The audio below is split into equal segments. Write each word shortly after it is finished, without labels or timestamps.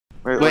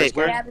Wait,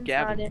 Gavin's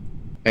Gavin? not in.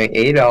 Hey,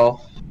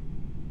 Adolf.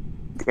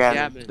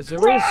 Gavin. Is there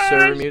a way to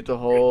server mute the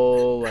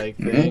whole like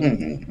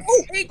thing?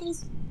 Oh,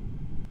 ankles.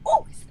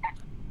 Oh,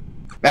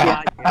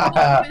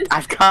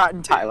 I've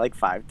gotten Ty like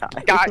 5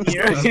 times. Got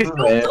you.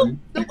 no,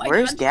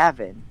 Where's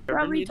Gavin?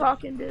 Probably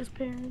talking to his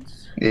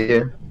parents.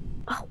 Yeah.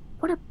 Oh,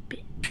 what a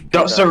bitch.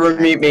 Don't server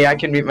mute me. I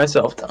can mute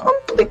myself. Tom.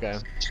 Okay.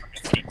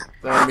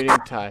 Then I'm meeting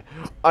Ty.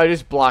 I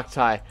just blocked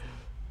Ty.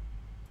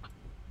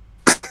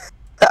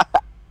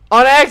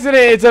 On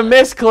accident, it's a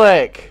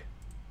misclick.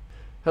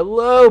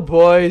 Hello,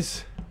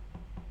 boys.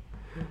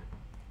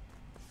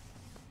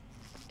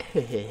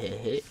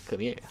 Come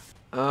here.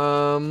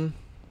 Let's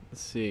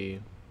see.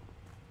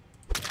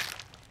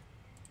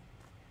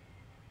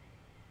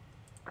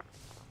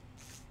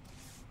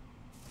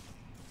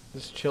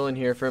 Just chilling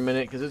here for a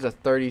minute because it's a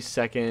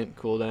 30-second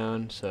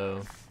cooldown.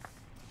 So,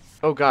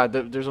 oh god,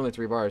 there's only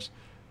 3 bars.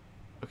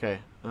 Okay.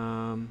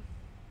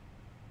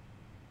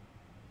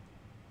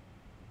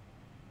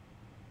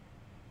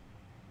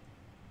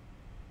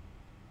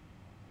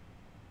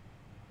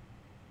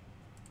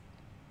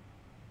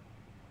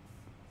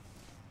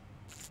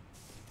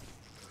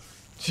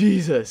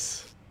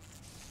 Jesus.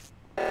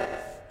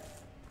 Let's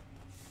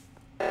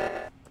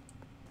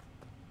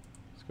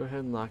go ahead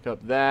and lock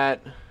up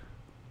that.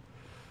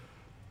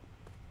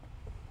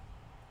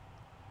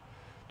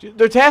 Dude,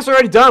 their tasks are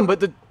already done, but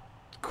the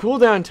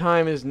cooldown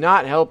time is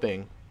not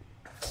helping.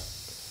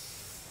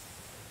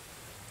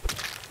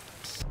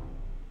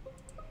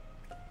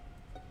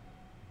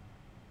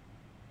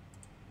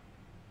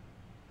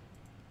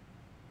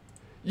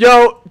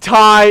 Yo,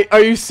 Ty,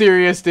 are you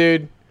serious,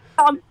 dude?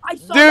 I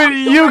saw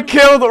Dude, you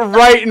killed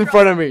right in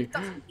front of me.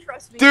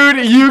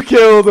 Dude, you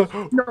killed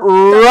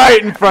right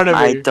in front of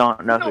me. I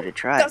don't know who to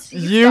trust.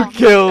 You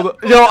killed.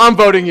 Yo, I'm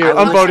voting you.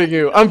 I'm voting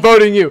you. I'm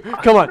voting you.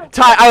 Come on,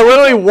 Ty. I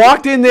literally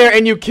walked in there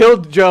and you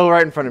killed Joe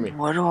right in front of me.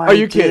 What do I Are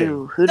you do?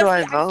 kidding? Who do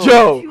I vote?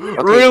 Joe,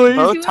 Okay, really?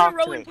 Both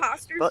talk to me.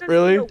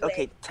 Really?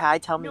 Okay, Ty,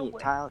 tell me.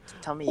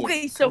 Tell me.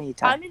 Okay, tell so me,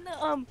 Ty. I'm in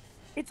the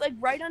it's like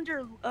right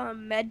under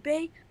med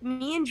bay.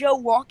 Me and Joe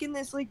walk in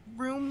this like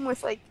room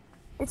with like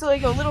it's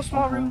like a little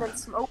small room that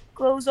smoke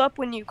glows up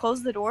when you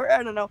close the door.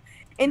 I don't know.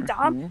 And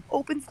Dom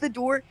opens the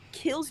door,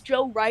 kills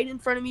Joe right in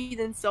front of me,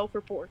 then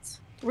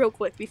self-reports real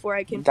quick before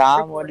I can.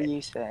 Dom, what do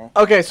you say?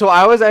 Okay, so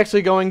I was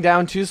actually going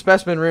down to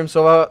specimen room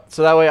so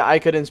that way I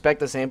could inspect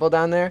the sample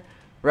down there,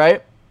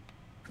 right?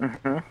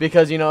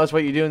 Because you know that's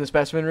what you do in the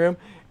specimen room.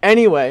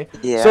 Anyway,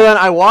 so then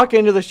I walk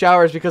into the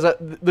showers because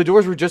the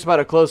doors were just about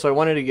to close, so I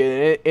wanted to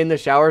get in the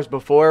showers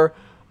before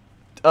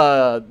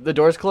the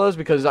doors closed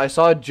because I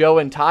saw Joe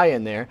and Ty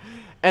in there.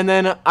 And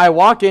then I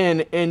walk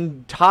in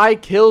and Ty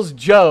kills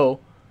Joe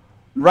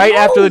right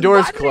after the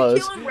doors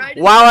closed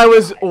while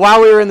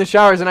we were in the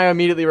showers, and I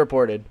immediately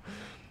reported.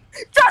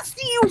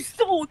 Dusty,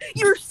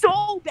 you're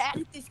so bad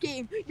at this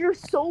game. You're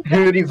so bad.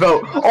 Who did he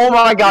vote? Oh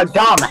my god,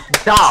 Dom!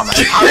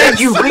 How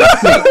did you reach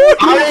me?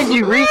 How did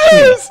you reach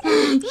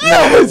me?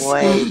 Yes! No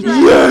way.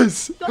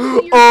 Yes!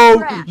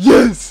 Oh,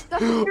 yes!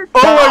 Oh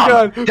my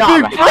god!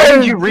 Dom, Big how did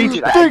brain! you reach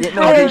it? I didn't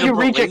know How who did to you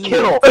reach a believe.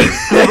 kill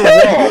through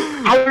the wall?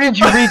 How did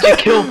you reach a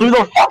kill through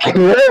the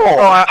fucking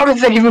wall? How does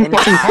that even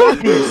fucking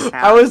happen?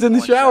 I was in the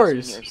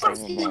showers.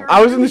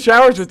 I was in the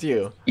showers with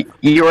you.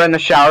 You were in the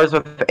showers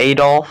with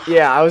Adolf?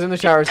 Yeah, I was in the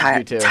showers with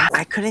you too.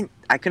 I couldn't.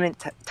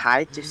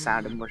 Ty just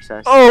sounded more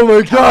sus. Oh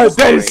my god,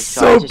 that is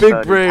So I so just big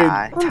voted brain.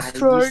 Ty. I'm Ty,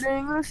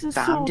 starting. This is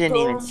Dom so didn't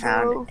even dumb,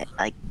 sound bro.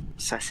 like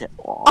sus at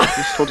all. I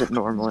just told it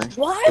normally.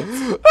 What?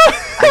 I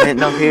didn't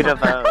know who to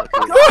vote.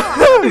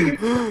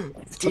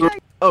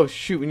 Oh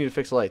shoot, we need to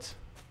fix the lights.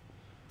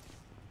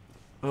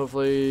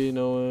 Hopefully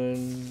no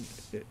one...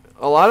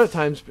 A lot of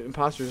times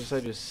imposters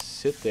decide to just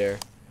sit there.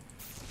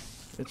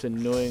 It's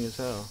annoying as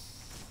hell.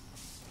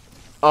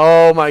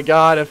 Oh my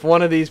god, if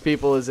one of these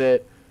people is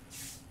it.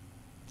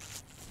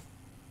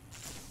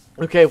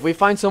 Okay, if we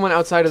find someone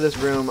outside of this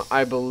room,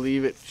 I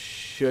believe it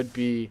should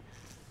be...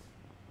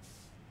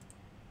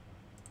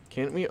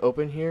 Can't we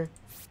open here?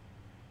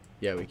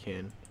 Yeah, we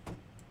can.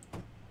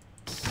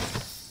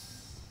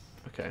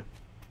 Okay.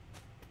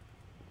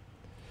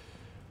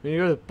 We need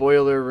to go to the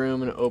boiler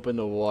room and open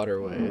the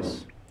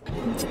waterways.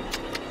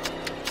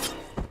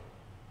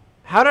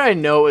 How did I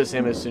know it was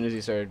him as soon as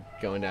he started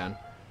going down?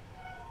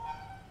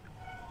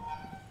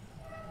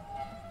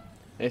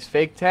 Nice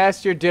fake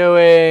test you're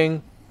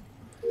doing.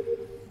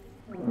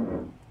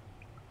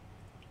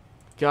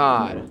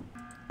 God.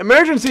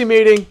 Emergency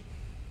meeting!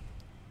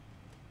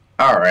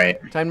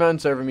 Alright. Time to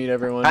unserver meet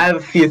everyone. I have a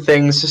few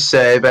things to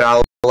say, but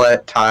I'll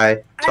let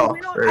Ty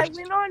talk I first.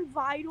 went on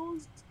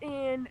vitals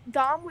and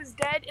Dom was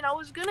dead, and I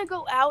was gonna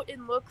go out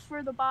and look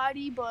for the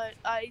body, but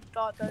I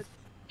thought that.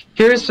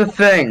 Here's the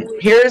thing.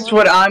 Here's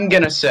what I'm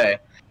gonna say.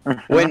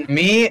 When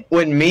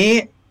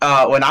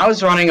I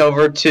was running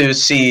over to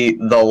see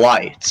the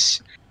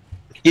lights,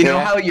 you know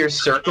how your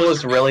circle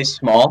is really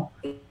small?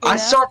 I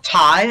saw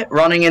Ty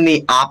running in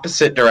the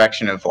opposite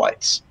direction of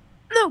lights.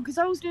 No, because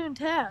I was doing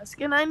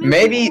task, and I knew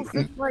Maybe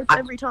lights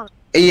every time.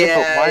 Yeah,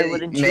 But why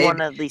wouldn't you want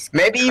to at least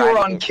maybe you try were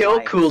to on get kill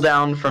lights?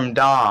 cooldown from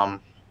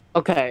Dom.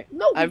 Okay.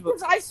 No,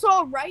 because I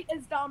saw right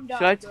as Dom died.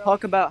 Should I bro.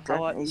 talk about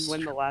how That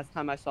when the last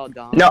time I saw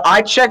Dom? No,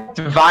 I checked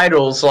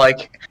vitals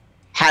like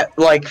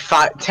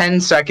 10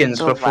 seconds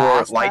The before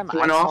last lights time I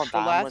went saw off,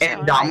 Dom was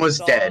and at Dom lights. was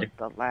dead.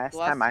 The last The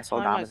last time I saw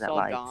Dom I was at saw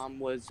lights. Dom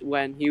was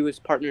when he was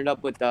partnered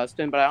up with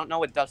Dustin, but I don't know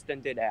what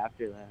Dustin did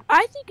after that.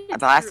 I think it's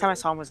The last time I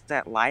Drew. saw him was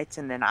at lights,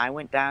 and then I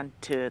went down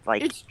to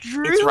like It's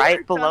Drew. it's right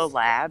or below Dustin?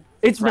 lab.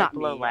 It's right not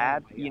below me.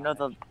 lab. Oh my You know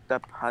God. the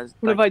puzzle.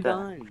 What have I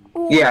done?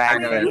 Oh, Yeah, I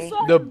wait, know you that.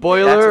 saw The him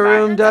boiler dead?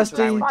 room, That's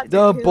what I Dusty. went to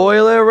The do.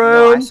 boiler No,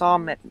 room. I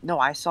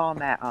saw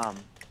him at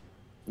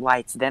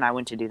lights. Then I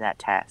went to do that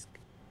task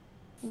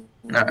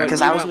No, because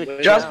you I was went with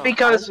with just Joe.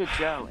 because- I was with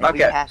Joe, and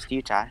we Okay. passed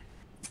you, Ty.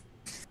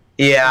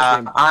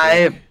 Yeah,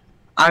 Okay.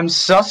 I'm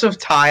sus of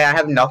Ty. I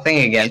have nothing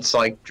against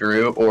like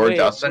Drew or Wait,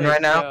 Dustin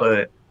right now, Joe.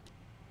 but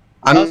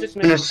I I'm was just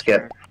gonna making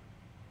skip. sure.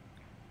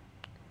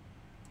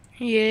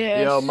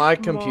 Yeah. Yo, my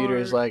computer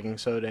is lagging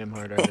so damn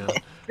hard right now.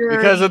 Sure.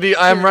 Because of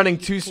I'm running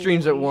 2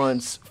 streams at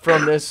once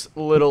from this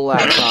little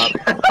laptop.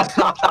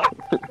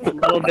 A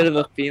little bit of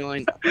a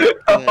feeling.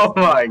 Oh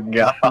my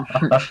god.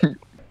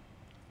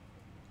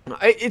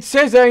 It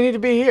says that I need to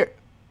be here.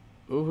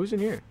 Ooh, who's in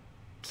here?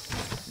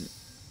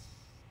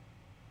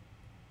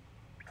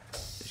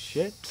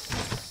 Shit.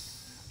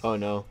 Oh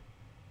no.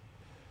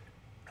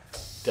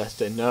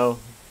 Dustin, no.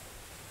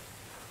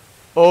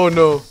 Oh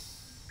no.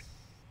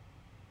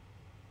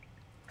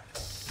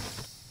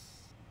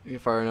 Get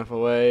far enough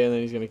away and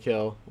then he's gonna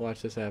kill.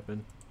 Watch this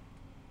happen.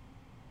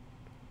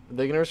 Are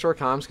they gonna restore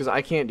comms? Because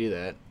I can't do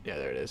that. Yeah,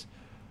 there it is.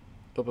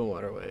 Open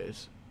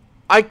waterways.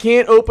 I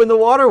can't open the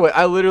waterway.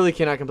 I literally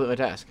cannot complete my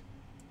task.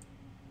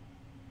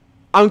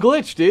 I'm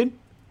glitched, dude.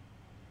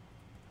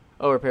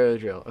 Oh, repair the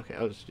drill. Okay,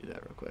 I'll just do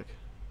that real quick.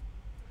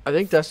 I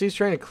think Dusty's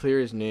trying to clear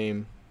his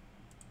name.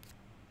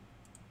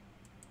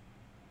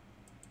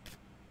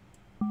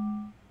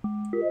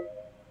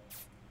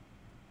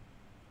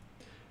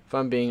 If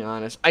I'm being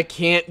honest. I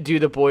can't do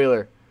the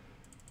boiler.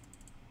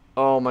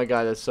 Oh my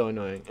god, that's so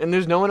annoying. And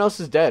there's no one else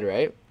is dead,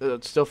 right?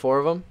 It's still 4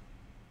 of them?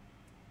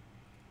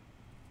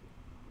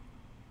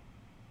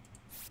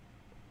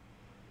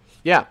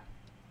 Yeah.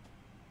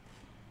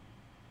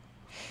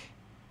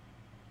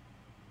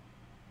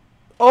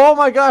 Oh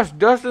my gosh,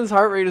 Dustin's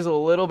heart rate is a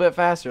little bit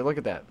faster. Look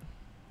at that.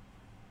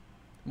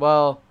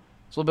 Well,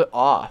 it's a little bit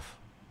off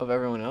of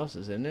everyone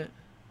else's, isn't it?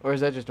 Or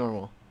is that just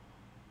normal?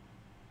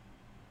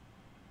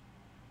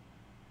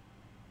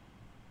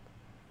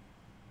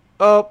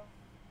 Oh.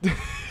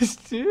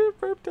 Dude,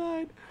 burp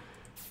died.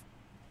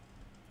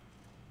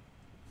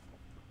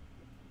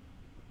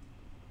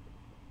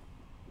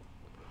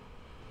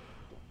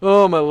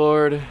 Oh my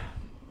lord.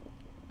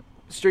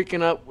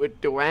 Streaking up with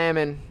the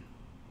whamming.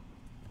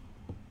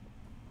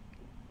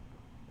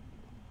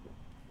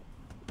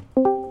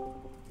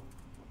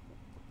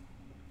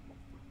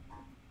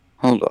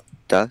 Hold up,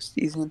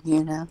 Dusty's in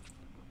here now?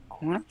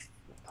 What?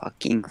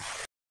 Fucking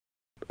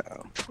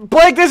bro.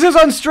 Blake, this is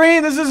on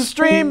stream! This is a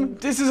stream!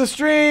 This is a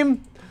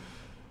stream!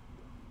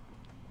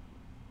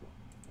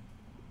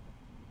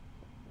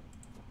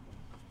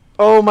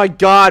 Oh my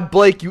god,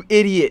 Blake, you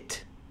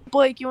idiot!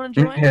 Blake, you want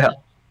to join? Yeah.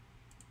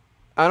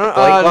 I don't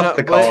Blake no, left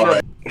the call. Blake, no.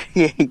 already.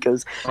 Yeah, he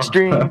goes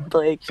stream,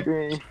 Blake,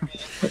 stream.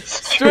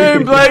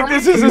 Stream, Blake,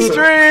 this is a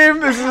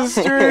stream! This is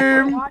a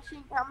stream!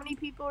 How many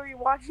people are you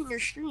watching your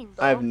stream,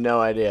 bro? I have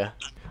no idea.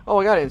 Oh,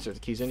 I gotta insert the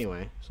keys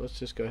anyway, so let's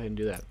just go ahead and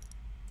do that.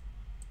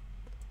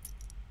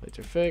 Lights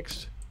are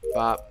fixed.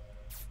 Bop.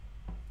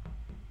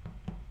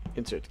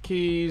 Insert the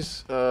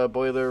keys.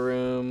 Boiler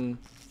room.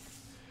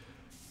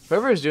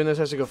 Whoever is doing this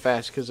has to go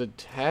fast because a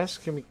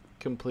task can be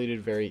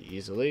completed very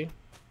easily.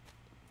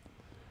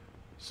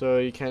 So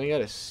you kind of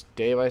gotta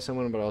stay by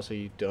someone, but also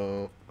you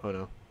don't. Oh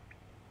no.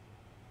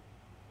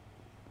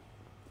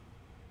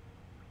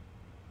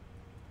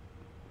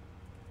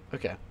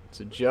 Okay,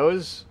 so Joe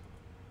is.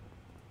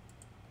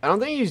 I don't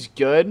think he's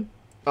good.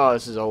 Oh,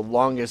 this is the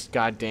longest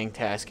goddamn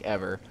task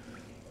ever.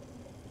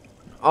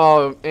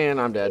 Oh, and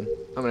I'm dead.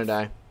 I'm gonna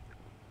die.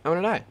 I'm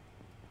gonna die.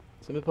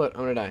 Simply put,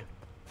 I'm gonna die.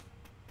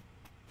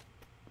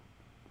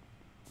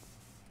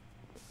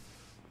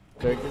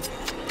 Very good.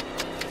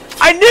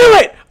 I knew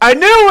it! I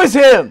knew it was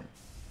him!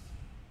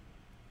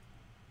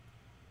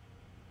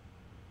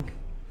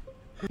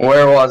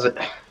 Where was it?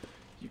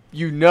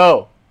 You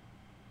know.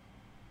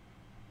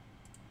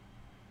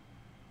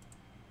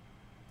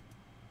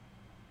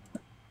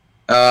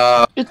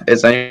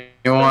 Is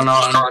anyone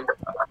on?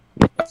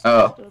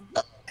 Oh.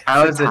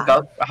 How is it?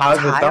 How is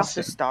it? Ty off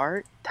Dustin? the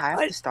start. Ty off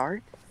the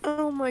start.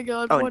 Oh my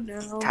god, Oh, what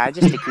now? Ty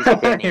just accused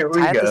me. Here we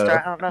Ty at the go.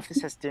 start. I don't know if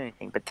this has to do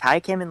anything, but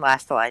Ty came in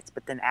last to lights.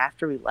 But then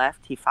after we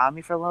left, he found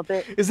me for a little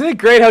bit. Isn't it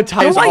great how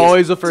Ty is Ty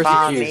always the first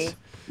Found me. accused?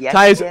 Yes,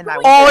 Ty is he did, and I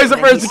went always there,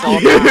 the and then first he saw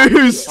Dom. He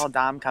accused. saw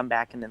Dom come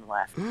back and then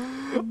left.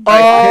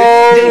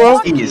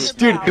 Oh, Keys.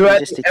 dude, Who had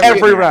Just every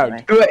accused me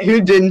round. anyway.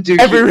 Who didn't do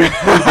every keys?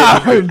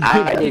 round.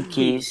 I did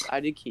keys. I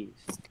did keys.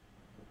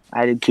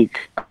 I did keep.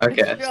 Okay.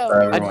 Joe. So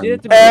I everyone. did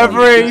it to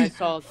Every and I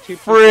saw 2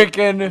 people,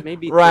 freaking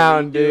maybe 3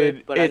 round, do it,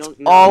 dude. but I It's don't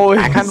know. always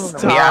I kind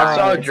of Yeah, I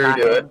saw Ty. Drew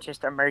do it.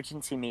 Just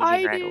emergency meeting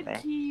I right did away.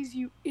 keys,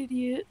 you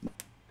idiot.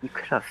 You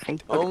could have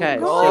faked it. Okay,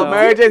 No, Oh, so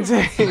emergency.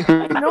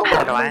 No,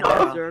 How do I'm I in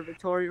know?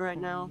 observatory right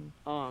now.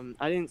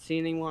 I didn't see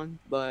anyone,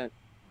 but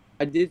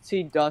I did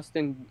see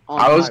Dustin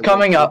on I was my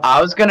coming right. up. I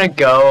was gonna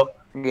go.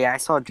 Yeah, I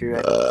saw Drew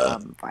at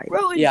fight.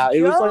 Bro, it's Yeah,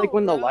 it was like Joe,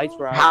 when the bro. lights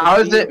were out. How I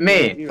is could it see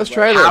me? your Let's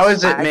right. try How this.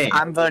 is it me?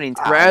 I'm voting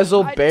Ty.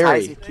 Razzle I- Berry.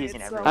 Ty's accusing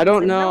It's, everyone. I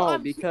don't No, know no,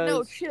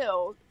 because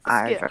chill.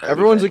 I've Skip. heard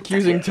Everyone's it.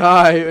 accusing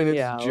Ty, and it's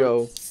Yeah,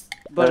 Joe.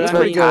 but Let's I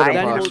vote mean, Ty at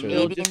then imposters.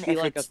 it'll meeting just be if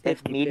like a it's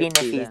if 50-50 meeting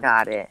if he's then.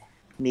 not it.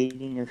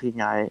 Meeting if he's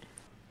not it.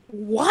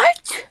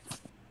 What?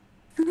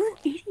 You're an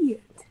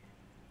idiot.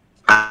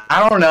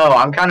 I don't know.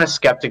 I'm kind of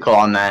skeptical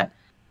on that.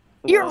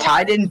 You're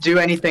Ty didn't do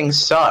anything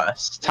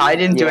sus. Ty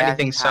didn't do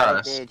anything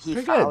Ty sus. did. He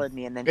Pretty good. followed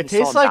me and then It he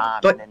tastes saw like- Dom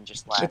but- and then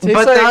just left. It tastes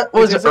But like- that it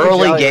was tastes like a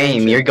early Jolly game.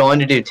 Rancher. You're going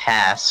to do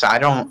tasks. I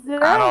don't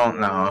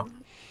know.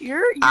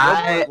 You're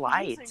I-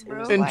 light. confusing, It bro.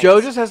 was And light.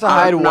 Joe just has to I'm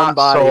hide one not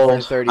body for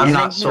sold. 30 I'm seconds.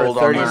 not sold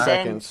on 30 that.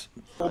 seconds.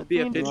 It'll be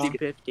a Yeah.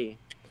 50-50.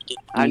 You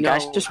I know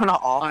guys just want to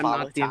all I'm follow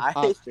not the Ty.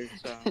 imposter,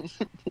 so.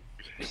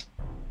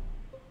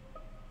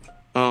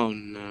 Oh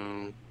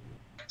no.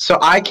 So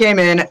I came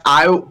in.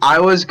 I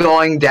was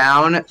going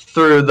down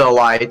through the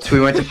lights. We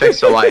went to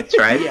fix the lights,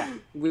 right? Yeah.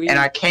 And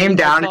I came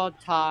down. I saw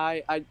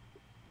Ty.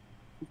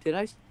 Did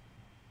I?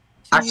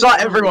 I saw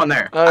everyone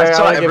there. Oh, I yeah,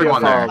 saw I'll give you a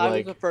everyone there. follow. I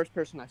like- was the first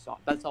person I saw.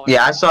 That's all.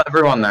 Yeah, I saw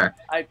everyone there.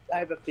 I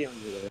have a feeling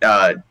you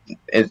did.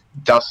 It's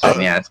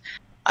Dustin. Yeah,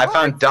 I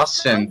found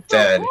Dustin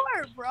dead.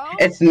 Bro.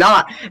 It's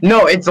not.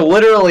 No, it's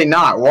literally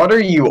not. What are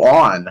you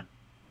on?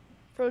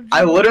 Bro,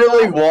 I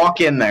literally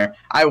walk in there.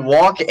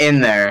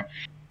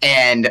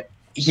 And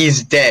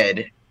he's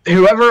dead.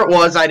 Whoever it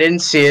was, I didn't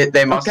see it.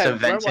 They must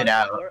have where vented was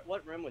out. it?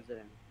 What room was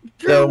it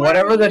in? So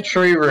whatever the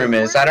tree room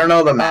is, I don't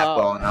know the map Oh.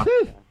 well enough.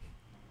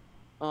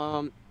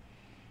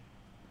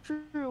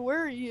 Drew,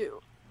 where are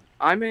you?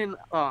 I'm in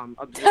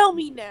Tell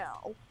me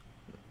now.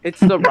 It's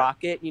the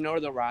rocket. You know where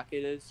the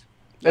rocket is?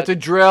 That's a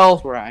drill.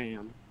 That's where I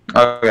am.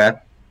 Okay.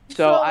 So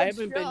So I it's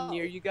haven't been Joe.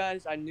 near you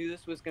guys. I knew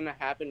this was gonna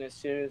happen as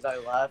soon as I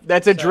left.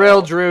 That's a so-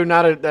 drill, Drew.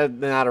 Not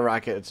a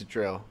rocket. It's a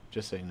drill.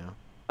 Just so you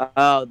know.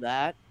 Oh,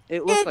 that?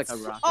 It looks like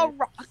It's a rocket. a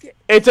rocket.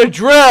 It's a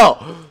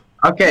drill.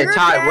 Okay, You're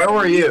Ty, dead. where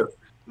were you?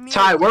 Me-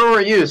 Ty, where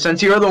were you?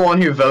 Since you were the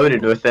one who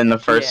voted within the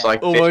first Yeah. like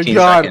Oh my 15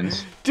 God.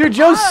 seconds. Dude,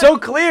 Joe's so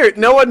clear.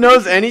 No one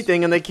knows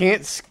anything, and they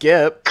can't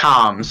skip.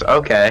 Comms.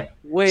 Okay.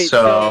 Wait,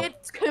 So-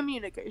 It's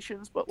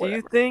communications, but do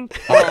you whatever. think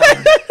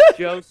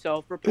Joe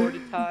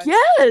self-reported Ty?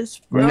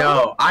 Yes, bro.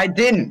 No, I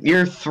didn't.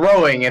 You're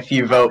throwing if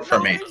you vote for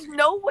No, me. There's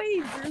no way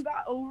Drew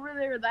got over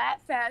there that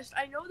fast.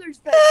 I know there's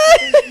been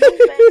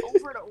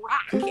over to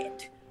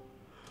rocket.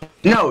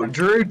 No,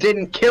 Drew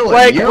didn't kill him.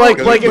 Blake, You Blake,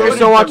 voted Blake, if you're for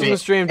still me watching the in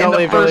stream, don't the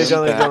leave, don't leave, first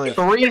don't leave, don't leave.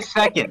 3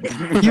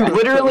 seconds. You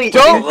literally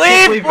Don't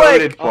instantly leave, Blake!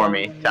 voted for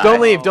me. Ty.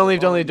 Don't leave, don't leave,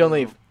 don't leave, don't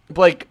leave.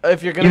 Blake,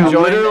 if you're You gonna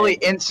join, literally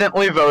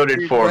instantly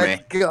voted for me.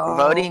 Go.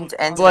 Voting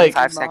ends Blake. in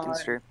 5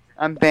 seconds, Drew.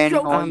 I'm banning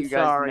Joe, all I'm you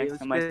guys sorry. It next was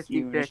time I see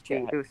you in this 50-50.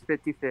 chat. It was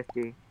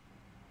 50-50.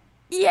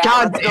 Yeah.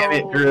 God let's damn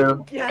it, go.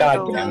 Drew. Yeah, God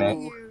I'm damn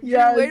telling it. you.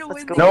 Yes, Way to let's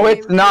win go. the No, game.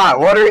 it's not.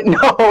 What are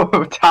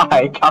no,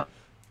 Ty? Come-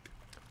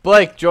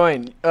 Blake,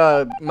 join.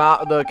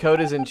 The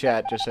code is in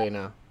chat, just so you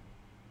know.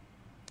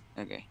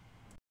 Okay.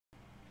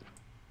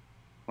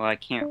 Well, I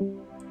can't.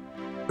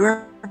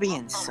 You're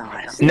being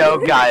sus. No,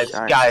 guys,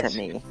 Sus guys. to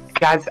me.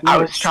 Guys, I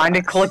was trying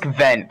to click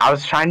vent. I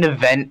was trying to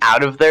vent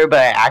out of there, but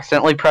I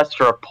accidentally pressed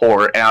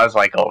report, and I was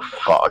like, oh,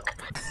 fuck.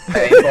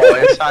 Hey,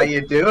 boys, how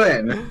you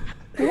doing?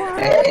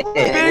 Hey.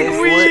 Big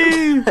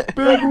wee!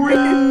 Big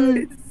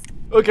wee!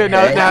 Okay,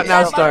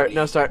 now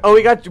start. Oh,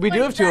 we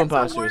do have 2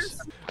 imposters.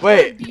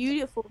 Wait,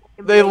 Beautiful.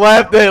 they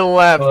left.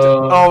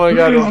 Oh my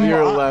God,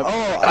 you're left.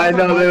 I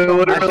know, they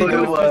literally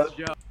It was left.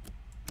 Joe.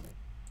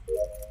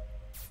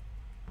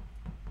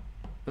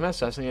 Am I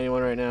assessing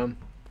anyone right now?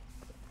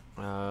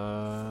 I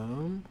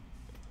don't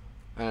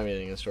have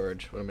anything in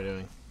storage. What am I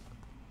doing?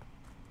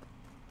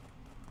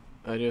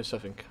 I do have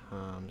stuff in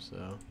comms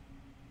though.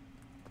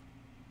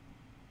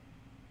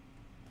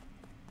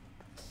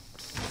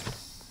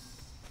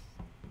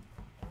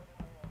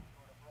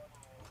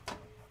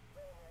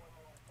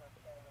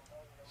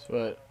 So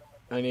what?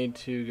 I need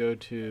to go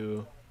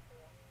to.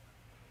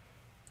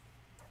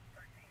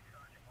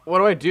 What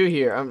do I do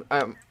here?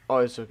 I'm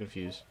always so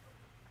confused.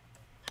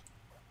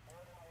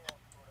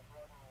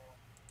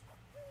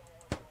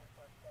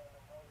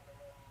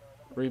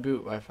 Reboot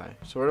Wi-Fi.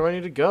 So where do I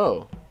need to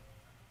go?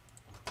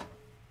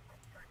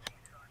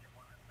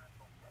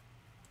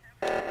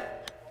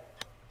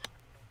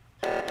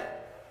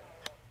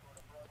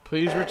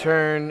 Please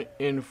return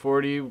in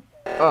 40...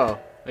 Oh,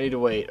 I need to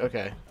wait.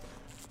 Okay.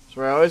 That's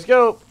where I always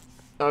go.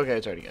 Okay,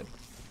 it's already good.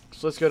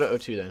 So let's go to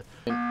O2 then.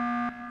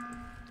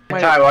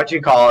 Ty, what'd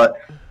you call it?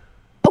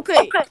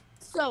 Okay.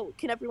 So,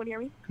 can everyone hear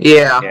me?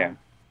 Yeah. Yeah.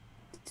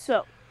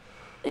 So,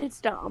 it's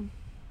Dom.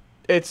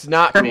 It's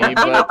not me,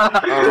 but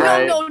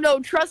alright. No,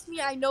 trust me,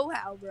 I know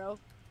how, bro.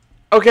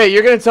 Okay,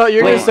 you're gonna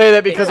Wait. say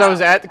that because I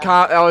was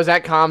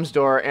at Com's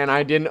door and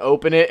I didn't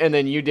open it and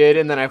then you did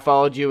and then I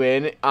followed you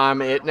in.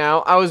 I'm it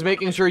now. I was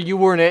making sure you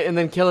weren't it and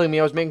then killing me.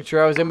 I was making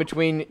sure I was in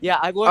between. Yeah,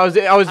 I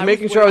was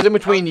making sure I was in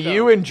between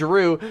you and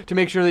Drew to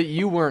make sure that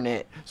you weren't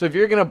it. So if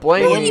you're gonna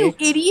blame No, me, you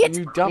idiot!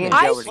 you dumbass.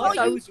 I saw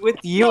I you. was with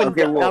you and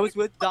Okay, well, I was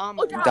with Dom.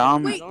 Oh,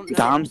 Dom, wait,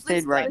 Dom listen,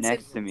 stayed right listen.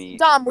 next to me.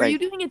 Dom, were like, you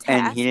doing a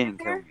task? and he didn't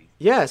kill there? me.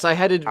 Yes, I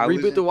had to I was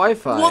reboot the in-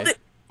 Wi-Fi. Well,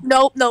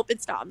 nope,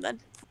 it's Dom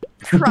then.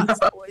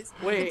 Trust, boys.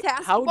 Wait, the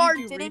task how bar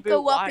did you didn't reboot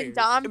go up, wires? and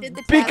Dom did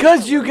the task.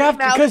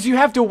 Because you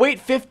have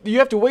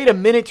to wait a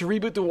minute to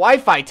reboot the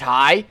Wi-Fi,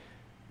 Ty.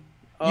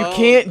 You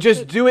can't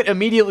just do it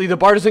immediately. The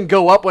bar doesn't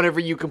go up whenever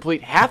you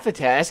complete half a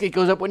task. It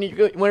goes up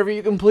whenever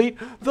you complete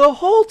the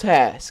whole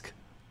task.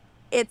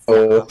 It's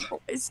Dom,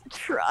 boys.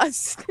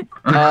 Trust.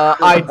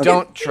 I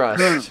don't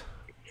trust.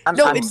 It's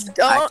Dom.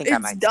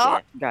 It's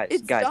Dom. Guys,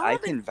 It's guys, Dom I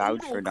and can vouch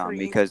for Evil Dom Cream.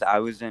 because I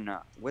was in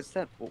what's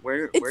that?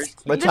 Where's The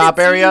Even top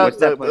if area, What's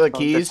that place the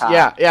called? keys. The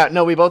top. Yeah.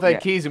 No, we both had Yeah.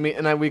 keys,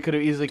 and we could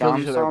have easily killed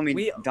Dom each saw other.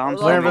 me. Dom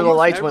saw Whenever me. the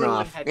lights went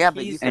off. Yeah,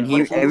 but you And can-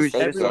 it was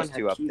Everyone just us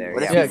two up there.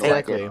 What if Yeah, you the lights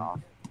exactly. went off.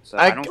 So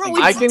I- I don't Bro, think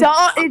it's I can- Dom.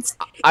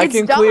 I It's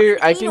can Dom clear.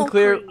 and I can Anal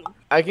clear. Cream.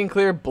 I can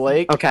clear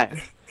Blake.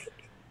 Okay.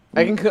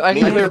 I can clear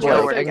Me and Blake.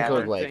 Joe were I can clear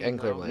together. Blake. I can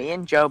clear Me Blake.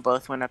 and Joe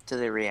both went up to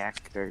the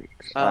reactor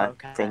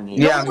Okay. thingy.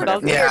 Yeah,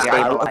 whatever.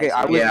 yeah, okay,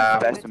 I was Yeah,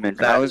 in specimen.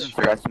 that I was is in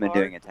true. specimen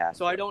doing a task.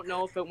 So I don't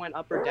know if it went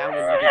up or down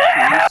when you did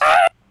keys.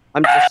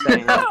 I'm just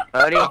saying.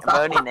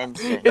 Voting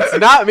instant. It's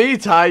not me,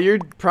 Ty. You're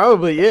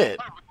probably it.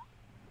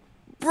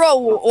 Bro,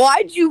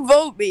 why'd you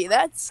vote me?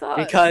 That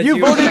sucks. Because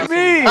You were voted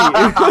pressing-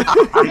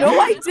 me. No,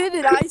 I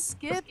didn't. I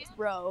skipped,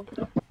 bro.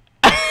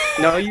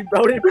 No, you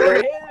voted for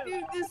him.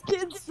 Dude, this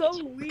kid's so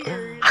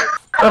weird.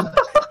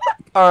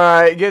 All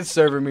right, get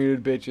server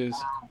muted, bitches.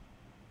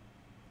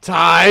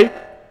 Ty,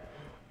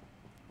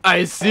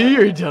 I see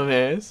your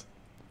dumbass.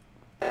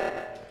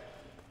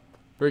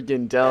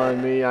 Freaking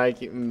telling me I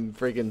can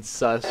freaking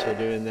sus for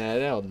doing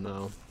that. Hell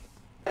no.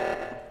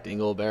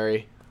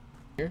 Dingleberry.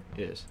 Here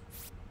it is.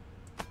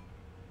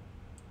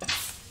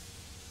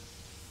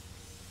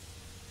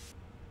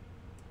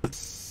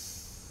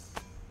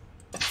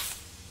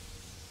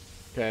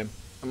 Okay,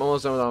 I'm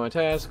almost done with all my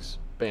tasks.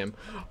 Bam.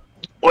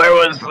 Where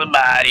was the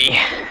body?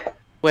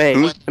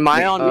 Wait, am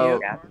I on Oh.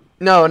 mute?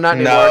 No, not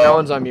anymore. No. No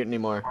one's on mute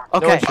anymore.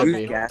 Okay. No one should Who's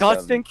be. gas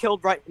Dustin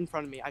killed right in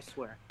front of me, I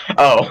swear.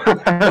 Oh.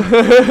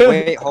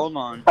 Wait, hold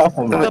on.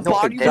 The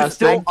body was Dustin?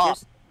 still up.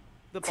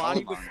 The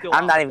body was still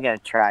I'm up. not even gonna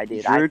try,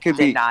 dude. Drew could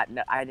be-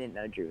 I didn't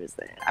know Drew was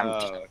there. I'm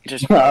Oh,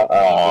 just.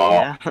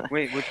 Aw.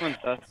 wait, which one's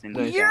Dustin?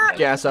 Nice. You're-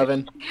 Gas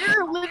oven.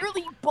 You're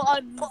literally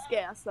Bun's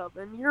gas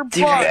oven. You're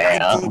Dude, Bun.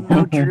 I didn't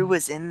know Drew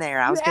was in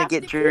there. I was You gonna have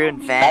get to Drew and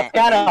kill me. vent.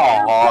 That's kind of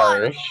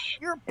harsh.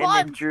 You're And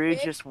Bun. then Drew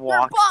bitch. just You're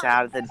walks Bun.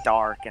 out of the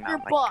dark, and You're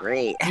I'm Bun. like,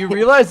 great. You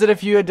realize that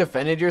if you had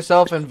defended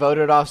yourself and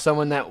voted off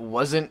someone that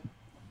wasn't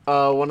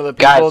one of the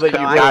Guys, people that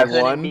could you you would I have guys-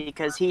 couldn't won.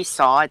 because he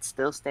saw it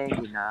still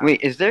standing up.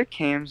 Wait, is there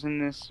cams in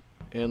this?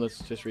 And let's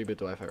just reboot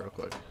the Wi-Fi real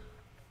quick.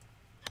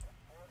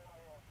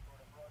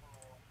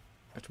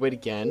 Have to wait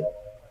again.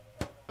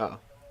 Oh.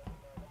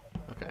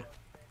 Okay.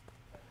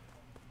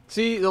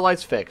 See, the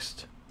light's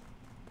fixed.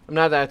 I'm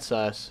not that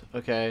sus,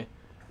 okay?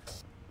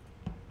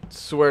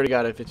 Swear to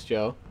God, if it's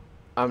Joe,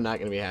 I'm not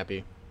gonna be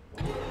happy.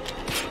 I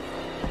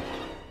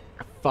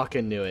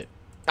fucking knew it.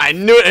 I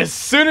knew it as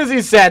soon as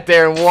he sat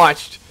there and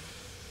watched.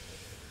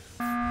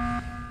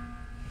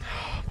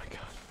 Oh my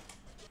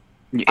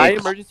God. I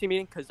It's- emergency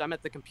meeting because I'm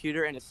at the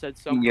computer and it said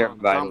someone Your Tom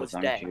vitals, was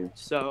aren't dead. you?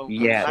 So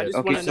Yeah. I just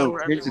Okay, want to know so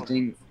where here's the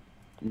everyone. thing.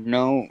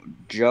 No,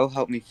 Joe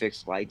helped me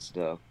fix lights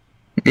though.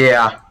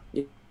 Yeah.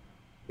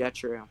 Yeah,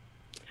 true.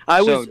 I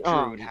so was.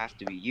 Drew would have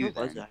to be you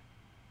where was then. I?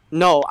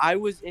 No, I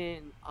was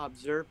in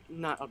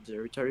not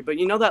observatory, but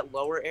you know that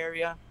lower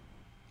area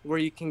where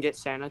you can get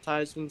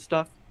sanitized and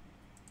stuff.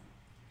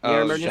 Your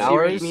Oh, emergency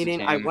showers?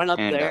 meeting. I went up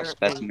And, there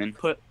specimen. and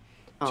put.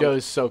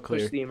 Joe's so push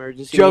clear. the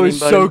emergency Joe meeting is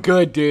so button.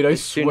 good, dude. I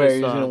as soon swear as,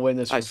 he's gonna win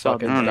this I for saw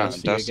fucking the I don't know.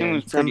 Dusty Dustin again.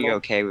 was pretty Symbol.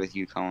 okay with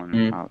you calling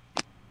him Mm. out.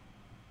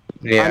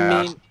 Yeah.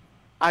 I mean,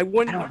 I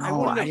wouldn't. I don't know.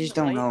 wouldn't I have just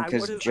don't played. know I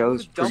because would've- I Joe's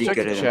would've pretty doubled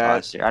good at it. chat.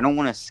 imposter. I don't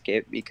want to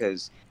skip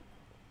because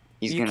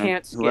he's You gonna.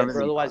 can't skip, whoever's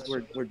or otherwise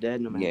imposter- we're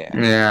dead no matter.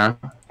 Yeah.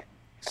 Yeah.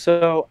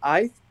 So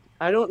I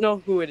don't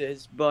know who it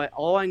is, but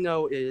all I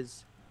know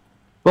is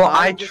Well,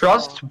 I I just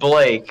trust saw-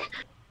 Blake.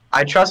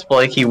 I trust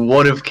Blake. He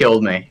would have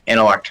killed me in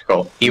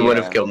electrical. He would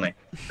Yeah. have killed me.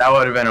 That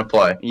would have been a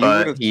play, You but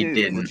would've he too,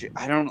 didn't. which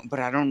I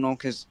don't know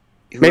because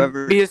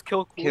whoever maybe his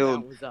kill cooldown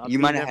killed, was up. you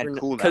might have never had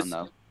know- cooldown 'cause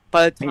though.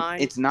 By the time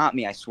It's not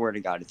me. I swear to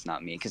God, it's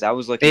not me. Because I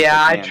was looking. Yeah,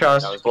 for I cams,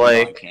 trust I was gonna go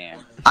on Blake. cam.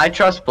 I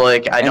trust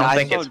Blake. I And don't I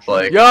think saw it's Drew-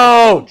 Blake. I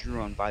saw Yo!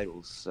 Drew on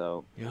vitals,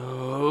 so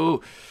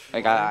Yo!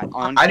 like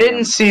on I cam-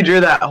 didn't see Drew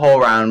that whole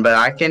round, but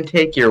I can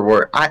take your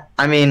word.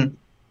 I mean,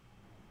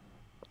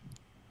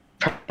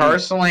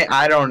 personally,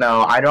 I don't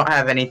know. I don't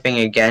have anything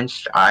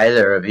against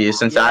either of you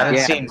since I haven't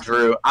Yeah. seen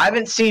Drew. I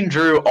haven't seen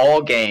Drew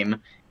all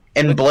game,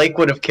 and Blake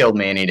would have killed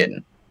me, and he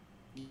didn't.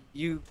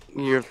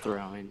 you're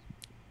throwing.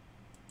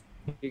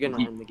 You're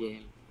gonna end the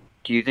game.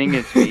 Do you think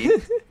it's me?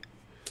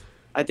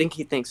 I think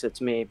he thinks it's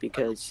me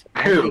because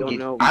Who?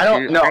 I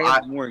don't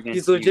know.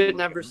 He's legit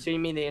never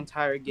seen me the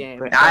entire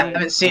game. I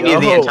haven't seen you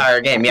the entire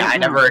game. Yeah, I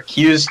never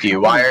accused you.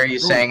 Why are you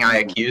saying I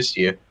accused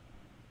you?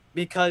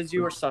 Because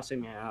you were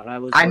sussing me out.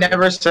 I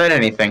never said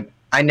anything.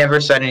 I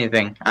never said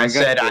anything. I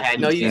said I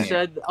hadn't No, seen you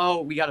said,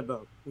 oh, we gotta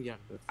vote. We gotta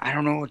vote. I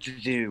don't know what to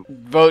do.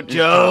 Vote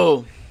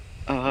Joe.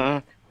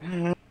 I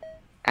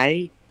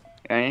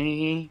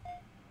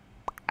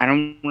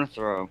don't want to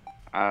throw.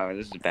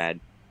 This is bad.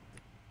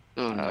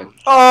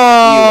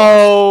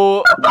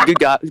 Oh. Good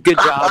job. Good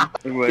job.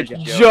 It was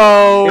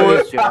Joe. It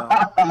was Joe.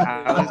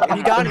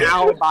 You got an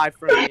alibi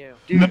from you.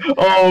 Dude.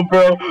 Oh,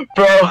 bro,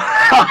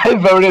 I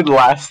voted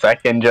last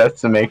second just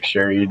to make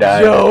sure you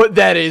died. Joe,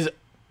 that is.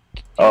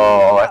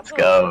 Oh, let's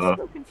go.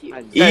 So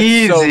confused. That's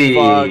Easy.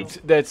 so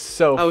fucked. That's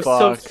so I was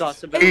fucked. so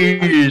sus about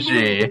it.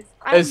 Easy.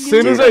 As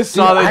soon as I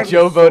saw that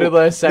Joe voted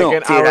last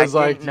second, I was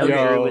like, didn't know Drew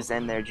yo. was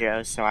in there,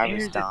 Joe, so I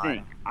was Here's the done.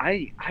 thing.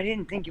 I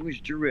didn't think it was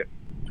Drew at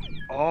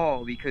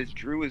all because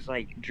Drew was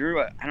like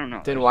I don't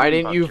know. Then There's why something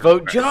didn't about you Drew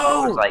vote where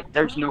I was Joe? like,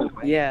 there's no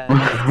way. Yeah.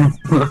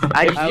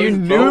 If you was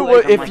knew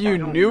voting, if I'm you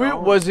like, I don't knew it know.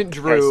 wasn't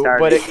Drew,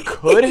 started. but it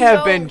could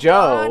have been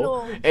Joe,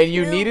 Ronald, and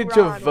you kill needed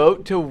to Ronald.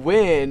 vote to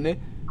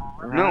win,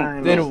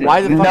 No. then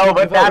why the fuck No, did you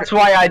but vote? that's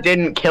why I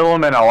didn't kill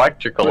him in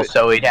electrical,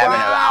 so he'd have an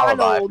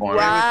alibi Ronald, for me.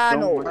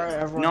 Ronald. Alright,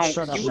 everyone, no,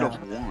 shut up you would now.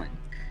 have won.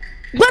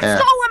 Let's Yeah.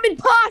 go, I'm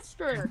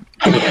imposter!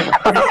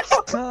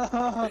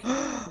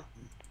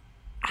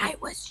 I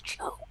was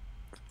Joe.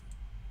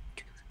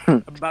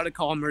 I'm about to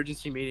call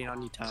emergency meeting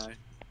on you, Ty.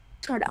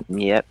 Shut up.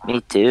 Yep,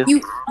 me too.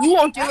 You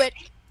won't do it.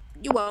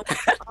 You won't.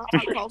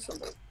 I'll call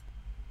somebody.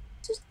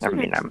 Just I do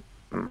mean, it.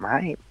 I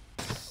might.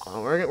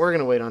 Oh, we're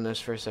gonna wait on this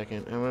for a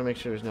second. I want to make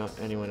sure there's not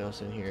anyone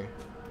else in here.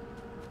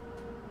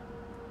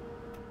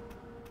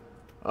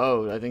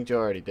 Oh, I think Joe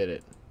already did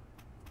it.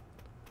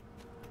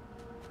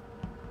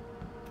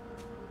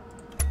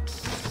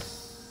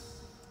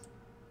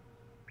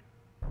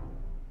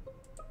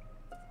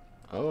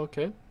 Oh,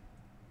 okay.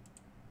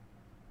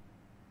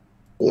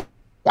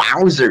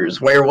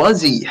 Wowzers, where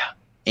was he?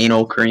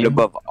 Anal cream.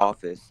 Above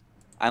office.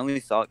 I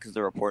only saw it because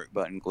the report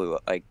button glowed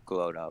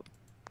up.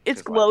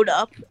 It's glowed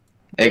up.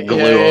 It Yeah, blew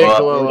it up.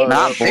 blew up.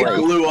 Not It Blake.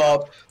 blew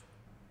up.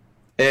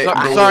 It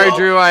blew Sorry, up.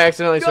 Drew. I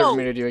accidentally Go.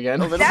 circumuted you A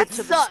again. little That bit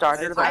to the sucks.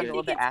 start of the I a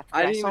little think bit it's- after. I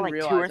I didn't saw even like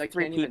realize. two or I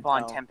three can't even people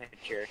on tell.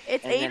 temperature,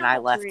 It's and then I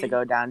anal left to cream.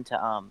 go down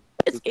to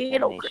It's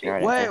anal decontamination cream.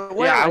 or Wait, anything.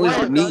 wait, Yeah, I was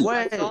wait, me.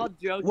 wait, I saw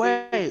Joe do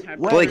wait, the temperature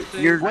Blake,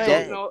 thing. you're I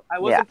dead. wasn't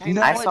Yeah, paying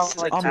No, I attention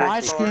saw like on two or my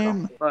three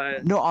screen. people.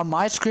 but No, on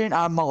my screen,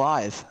 I'm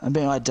alive. I'm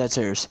being like dead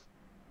serious.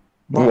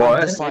 But What?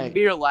 I'm just maybe like,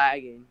 you're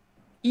lagging.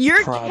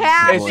 You're Probably.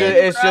 capping,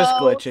 It's just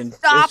bro. glitching.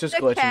 Stop It's just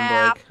the glitching,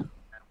 cap. Blake.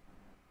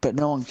 but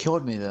no one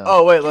killed me though.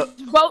 Oh wait, look.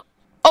 Vote.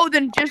 Oh,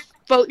 then just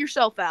vote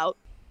yourself out.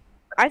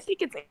 I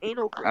think it's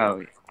anal cream.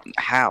 Oh,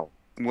 how?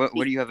 What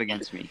do you have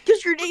against me?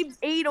 Because your name's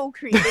anal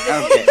cream. And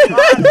Okay.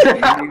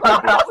 it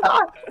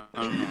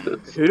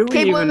wasn't Who do we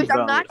Okay, even boys, vote?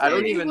 I'm not I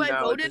telling don't you even who know. I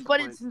at voted, this but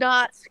point. it's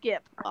not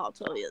Skip. I'll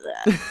tell you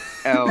that.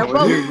 Oh, Now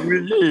vote.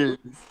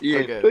 yeah,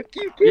 Okay. fuck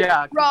you.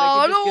 Yeah, 'cause they could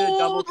just get a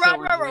double Ronald, kill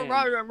and win.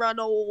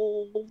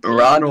 Ronald.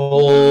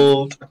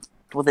 Ronald.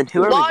 Well, then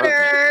who are we voting?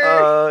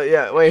 Water.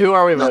 Yeah. Wait, who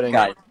are we voting?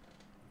 Guys,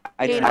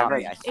 I did Anal not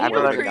cream. I Anal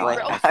swear to cream, God.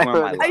 bro. I swear on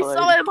my I I life.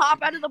 saw him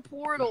hop out of the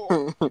portal.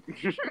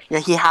 Yeah,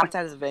 he hopped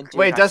out of his vent.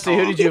 Wait, Dusty,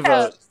 who did you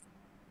Yeah. vote?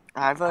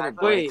 I voted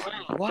Wait,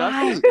 Blake.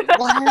 Why? Justin?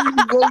 Why are you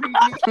voting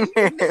me?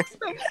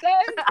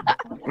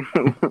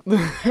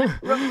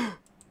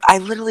 I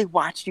literally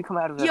watched you come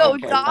out of the Yo,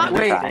 vent. Dom.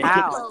 Wait, Don't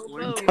how? Vote.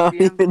 What do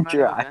you even DM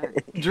try.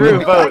 Drew,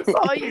 No, vote. I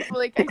saw you.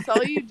 Like I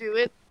saw you do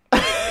it.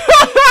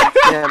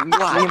 Yeah, me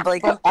and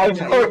Blake. I voted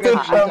for You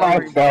myself.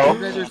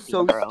 guys are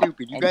so Bro.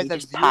 stupid. You And guys he have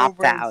just 0 popped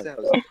brain out.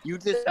 cells. You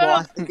just Shut up.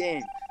 lost the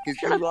game because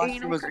you lost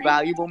your most Anal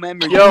valuable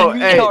member. Yo, You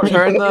hey, retard.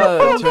 turn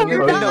the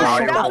You're Oh, not no.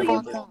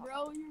 valuable,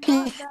 bro. You're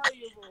not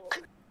valuable.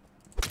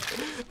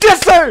 Yes,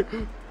 sir.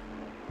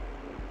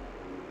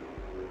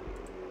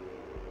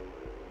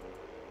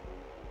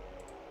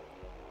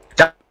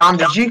 Dom,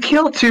 did you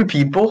kill 2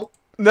 people?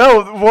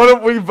 No,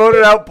 we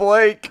voted out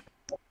Blake.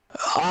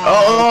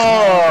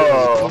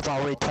 Oh. People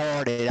are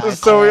retarded. I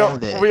So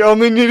called it. we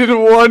only needed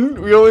one.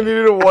 We only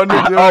needed a one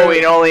to do Oh, it.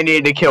 we only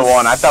needed to kill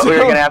 1. I thought we were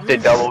gonna have to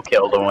double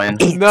kill to win.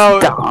 No,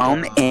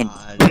 Dom and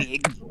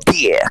Big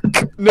Dick.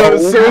 no. Oh,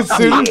 So as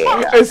soon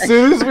yeah. as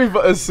soon as we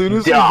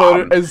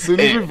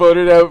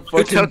voted out Who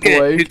fucking took it? Who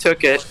Blake.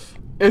 took it?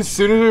 As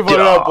soon as we voted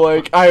out Dom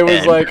Blake, I was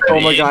and like, oh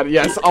my Brady. god,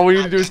 yes. All we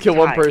need to do is kill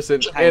one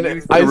person. And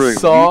You I threw-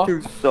 saw. You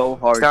threw so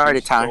hard. Started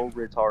You're time. so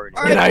retarded.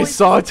 Alright, And I boys,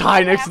 saw a let's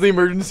tie go next to the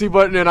emergency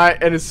button, and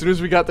as soon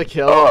as we got the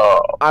kill,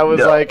 Oh, I was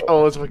no. like,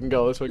 oh, let's fucking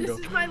go, let's fucking This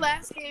go. is my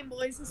last game,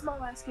 boys. This is my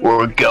last game.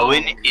 We're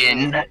going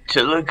in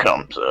to the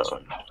comp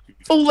zone.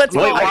 Oh, let's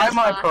Wait, go. why am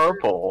I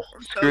purple?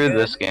 So Screw good.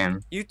 this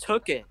game. You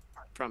took it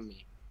from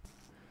me.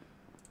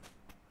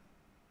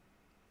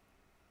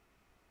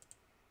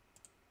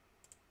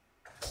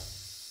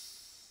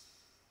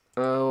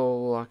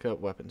 Oh, lock up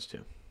weapons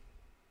too.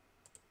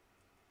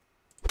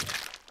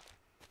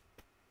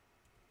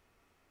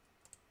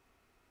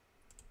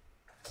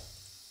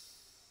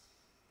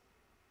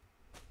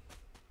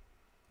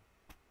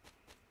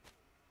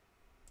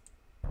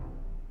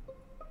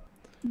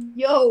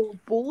 Yo,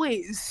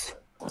 boys.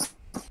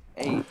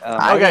 Hey,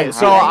 Okay,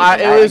 so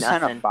it it was-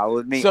 kind of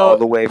followed me so- all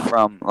the way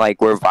from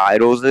like where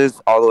Vitals is,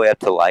 all the way up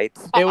to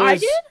Lights. It I was.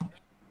 did?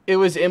 It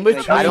was in Like,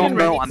 between. I don't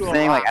ready know. I'm to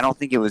saying like I unlock. don't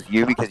think it was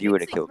you because you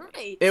would have killed me.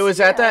 Right, It was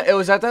at that. It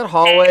was at that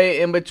hallway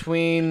in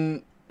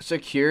between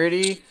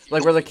security,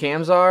 like where the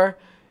cams are,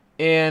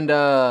 and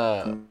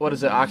what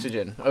is it?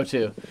 Oxygen.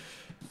 O2.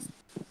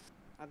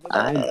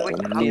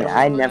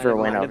 I never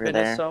went over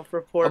there.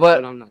 Self-report,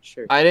 But but I'm not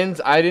sure. I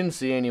didn't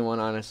see anyone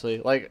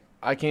honestly. Like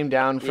I came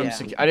down from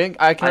Yeah.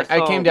 I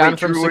came down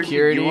from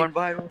security.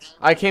 Vitals?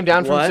 I came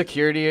down from What?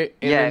 security. And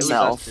Yeah, then- it was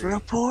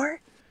Self-report?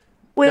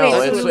 Wait, no,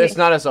 wait, it's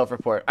not a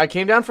self-report. I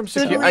came down from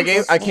security.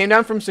 I came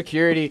down from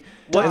security,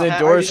 What and the tab-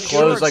 doors are you closed.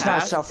 sure Like It's not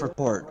Task?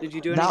 self-report. Did you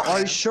do Now, anything? are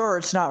you sure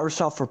it's not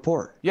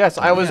self-report? yes,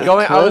 I was Yeah.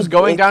 going. I was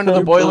going down to the It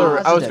could boiler.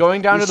 be. I was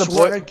going down to the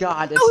swear boiler. to God,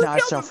 I it's know who not killed him. I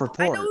know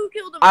self-report. who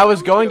killed him. I was know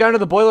who going killed down him. to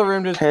the boiler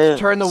room to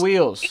turn the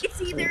wheels. It's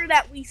either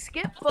that we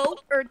skip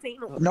vote or it's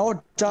anal.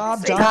 No, Dom,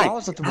 Say I that.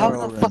 was at the How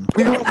boiler the room. fuck?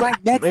 We were right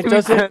next It to each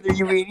doesn't- other,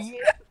 you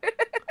idiot.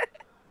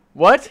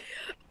 What?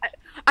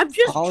 I'm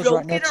just I was joking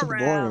right next to the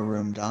boiler around.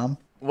 room, Dom.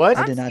 What?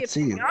 I I'm did not see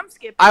skipping, you. I'm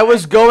skipping. I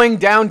was going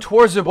down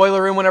towards the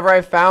boiler room whenever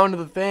I found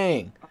the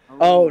thing.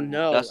 Oh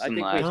no! Dustin I think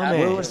we left. have.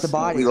 Where was the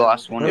body? We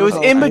lost one. Where It was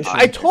the in. location?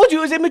 I told you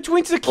it was in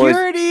between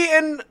security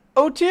and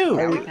O2.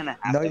 Yeah, we kind of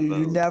have No, to you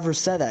vote. never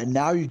said that.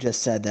 Now you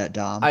just said that,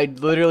 Dom. I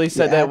literally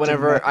said You're that acting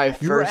whenever mad- I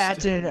You're first.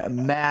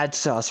 acting mad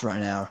sus right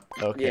now.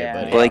 Okay,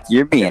 Yeah. buddy. Like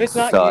you're being If it's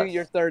not sus. you,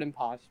 you're third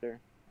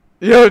imposter.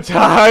 Yo,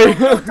 Ty.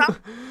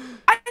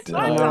 I saw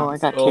Ty. No, I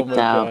got Oh kicked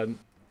my out. God.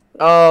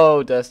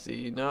 Oh,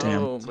 Dusty, no.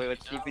 Damn. Wait,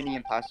 let's keep any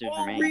imposters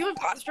Were remain. you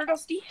imposter,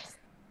 Dusty?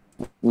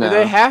 Do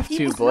they have He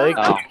to, was Blake?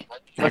 not. Oh,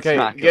 that's Okay,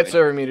 not get good.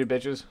 server muted,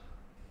 bitches.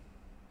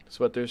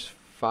 So what? There's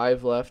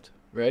 5 left,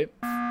 right?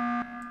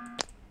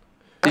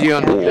 Did you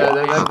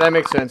Yeah, that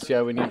makes sense.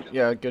 Yeah, we need.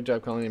 Yeah, good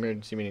job calling the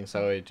emergency meeting,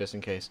 so way just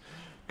in case,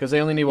 because they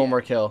only need one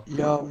more kill.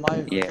 Yo,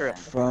 my Yeah.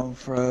 phone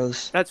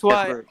froze. That's Except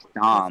why. for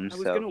Dom, I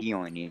was so gonna- he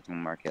only needs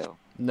one more kill.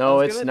 No, I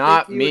was it's gonna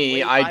not think you would me.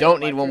 wait I by don't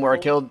need one more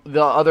electrical. kill.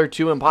 The other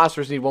 2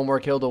 imposters need one more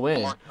kill to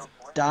win.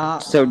 Dom,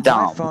 So, my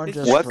Dom, phone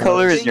just what froze.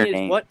 color is Thing your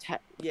name?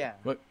 Yeah.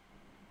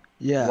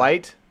 Yeah.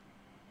 White?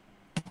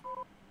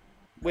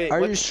 Wait. Are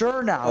what- you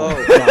sure now? Oh. Dom?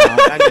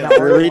 I know. No,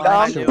 Really, I'm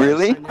Dom? sure.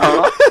 Really? I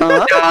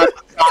know. Huh?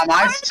 Dom,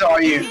 I saw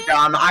you.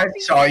 Dom, I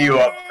saw you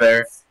up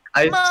there.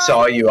 I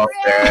saw you up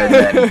there, and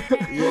then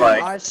Yeah,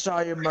 like, I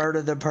saw you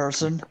murder the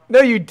person.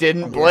 No, you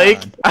didn't, Yeah. Blake.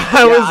 I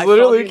Yeah, was saw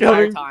literally the entire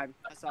coming. time.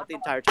 I saw it the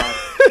entire time.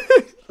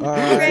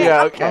 Alright.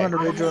 Yeah, okay. I'm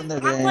gonna rejoin the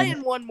I'm game.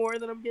 playing one more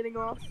than I'm getting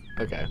off.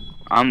 Okay.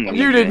 I'm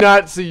You did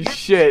not see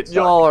shit.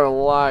 Y'all are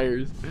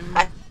liars.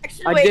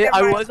 Actually, I wait, did. never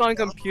I mind. was on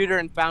computer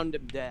and found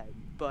him dead,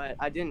 but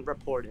I didn't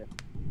report it.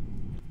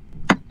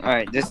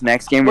 Alright, this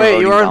next game we're Wait,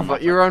 voting you're Dom on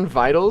off. you're on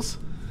vitals?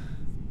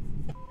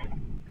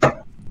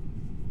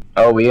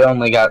 oh, we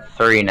only got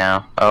 3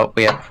 now. Oh,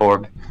 we have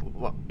 4.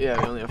 Well,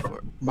 yeah, we only have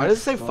 4. Why does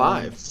it say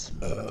 5?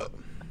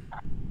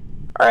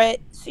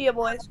 Alright, see ya,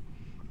 boys.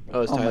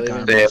 Oh, it's Oh my Tyler.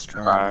 God. leaving?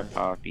 Yeah. Fire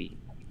copy.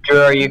 Drew,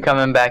 are you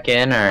coming back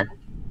in or?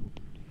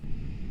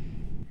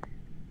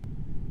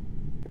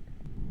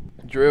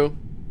 Drew.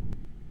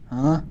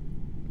 Huh?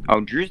 Oh,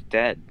 Drew's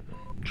dead.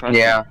 Trust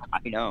Yeah. me,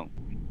 I know.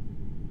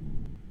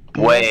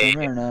 Wait,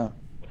 I don't know.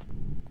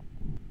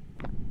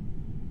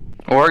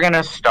 we're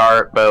gonna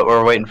start, but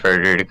we're waiting for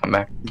Drew to come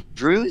back.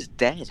 Drew's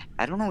dead.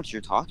 I don't know what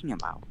you're talking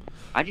about.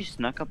 I just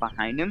snuck up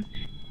behind him,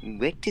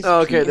 licked his Oh,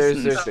 okay, penis there's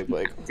and Big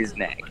Blake. sucked his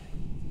neck.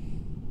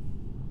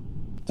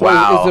 So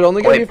Wow. is it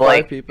only gonna Wait, be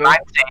Blake, 5 people? I'm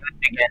saying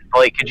this again.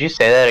 Blake, could you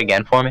say that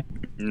again for me?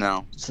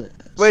 No,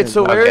 Wait,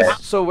 so Okay. where is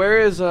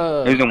it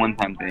was a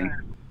one-time thing.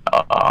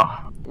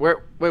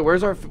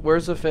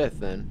 where's the 5th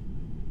then?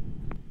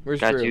 Where's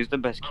Guys, Drew? who's the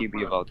best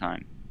QB of all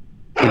time?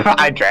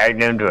 I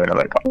dragged him to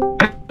another call.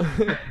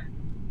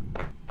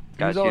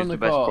 Guys, Who's on who's the the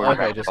best call?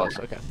 quarterback Okay, just of all us.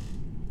 time? Okay.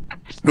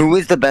 Who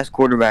is the best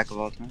quarterback of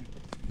all time?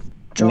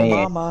 Joe Me.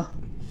 Mama.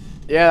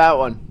 Yeah, that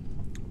one.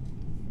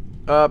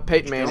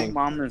 Peyton Joe Manning.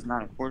 Bomber's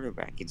not a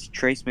quarterback. It's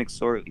Trace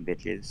McSorley,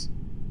 bitches.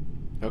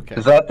 Okay.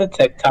 Is that the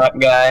TikTok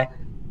guy?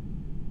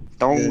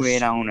 Throw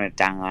Yes. it on a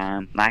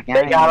dime. Like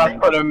They gotta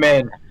put him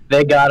in.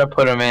 They gotta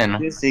put him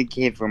in. This a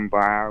kid from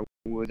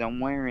Briarwood. I'm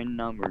wearing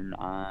number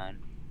 9.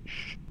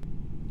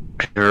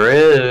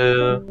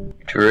 Drew.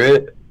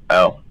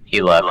 Oh,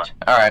 he left.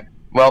 Alright.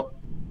 Well,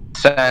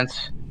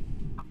 since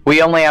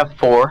we only have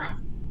 4.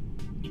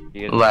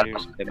 You guys Left. ready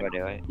to say bye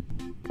daylight?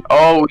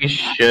 Oh, we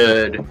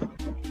should.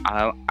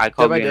 I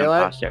called by you an daylight?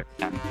 imposter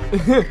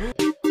every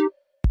time.